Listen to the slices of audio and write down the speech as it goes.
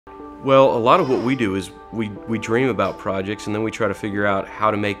Well, a lot of what we do is we dream about projects and then we try to figure out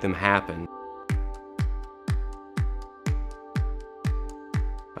how to make them happen.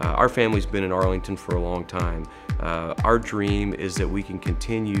 Our family's been in Arlington for a long time. Our dream is that we can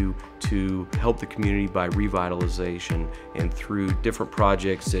continue to help the community by revitalization and through different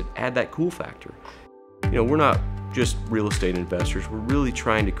projects that add that cool factor. You know, we're not just real estate investors, we're really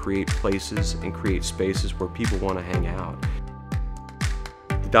trying to create places and create spaces where people want to hang out.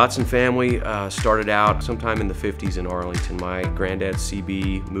 The Dodson family started out sometime in the 50s in Arlington. My granddad,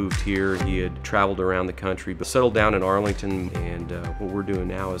 CB, moved here. He had traveled around the country, but settled down in Arlington, and what we're doing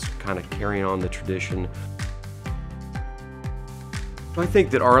now is kind of carrying on the tradition. I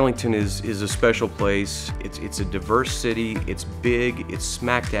think that Arlington is a special place. It's a diverse city, it's big, it's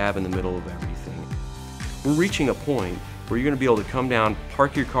smack dab in the middle of everything. We're reaching a point where you're going to be able to come down,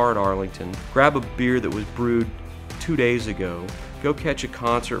 park your car at Arlington, grab a beer that was brewed 2 days ago, go catch a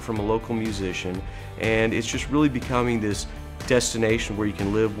concert from a local musician, and it's just really becoming this destination where you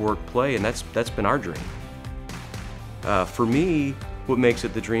can live, work, play, and that's been our dream. For me, what makes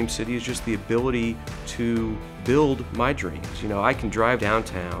it the Dream City is just the ability to build my dreams. You know, I can drive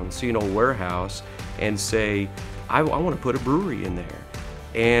downtown, see an old warehouse, and say, I want to put a brewery in there.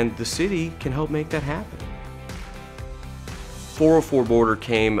 And the city can help make that happen. 404 Border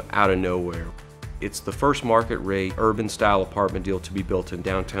came out of nowhere. It's the first market-rate, urban-style apartment deal to be built in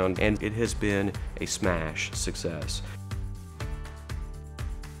downtown, and it has been a smash success.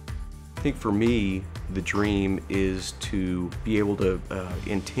 I think for me, the dream is to be able to,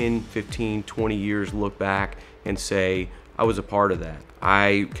 in 10, 15, 20 years, look back and say, I was a part of that.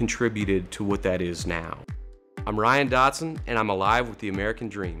 I contributed to what that is now. I'm Ryan Dodson, and I'm alive with the American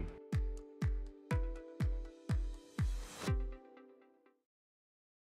dream.